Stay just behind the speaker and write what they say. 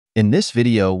In this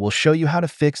video, we'll show you how to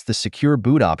fix the secure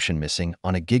boot option missing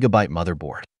on a Gigabyte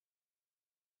motherboard.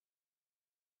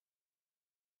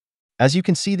 As you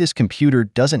can see, this computer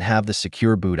doesn't have the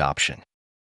secure boot option.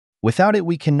 Without it,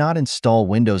 we cannot install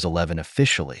Windows 11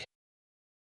 officially.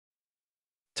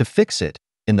 To fix it,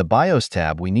 in the BIOS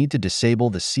tab, we need to disable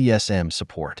the CSM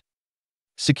support.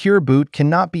 Secure boot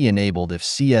cannot be enabled if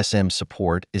CSM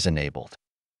support is enabled.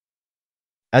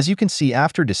 As you can see,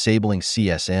 after disabling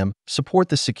CSM support,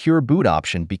 the secure boot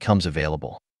option becomes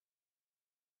available.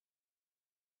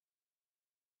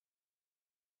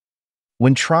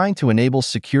 When trying to enable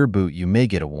secure boot, you may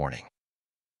get a warning.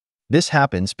 This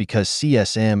happens because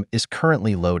CSM is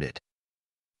currently loaded.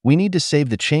 We need to save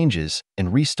the changes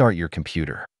and restart your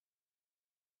computer.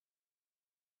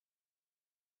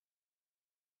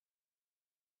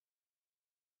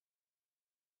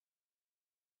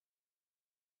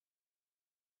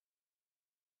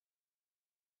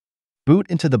 Boot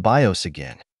into the BIOS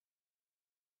again.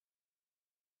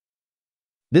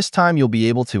 This time you'll be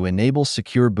able to enable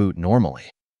secure boot normally.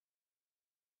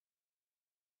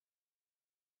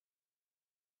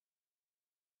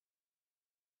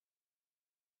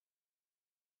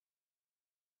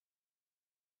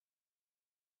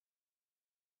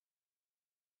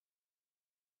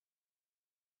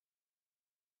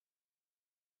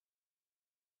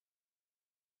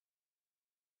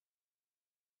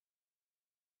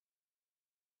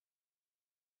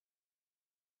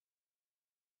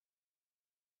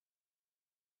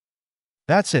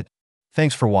 That's it.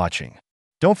 Thanks for watching.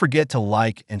 Don't forget to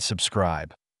like and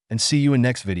subscribe, and see you in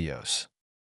next videos.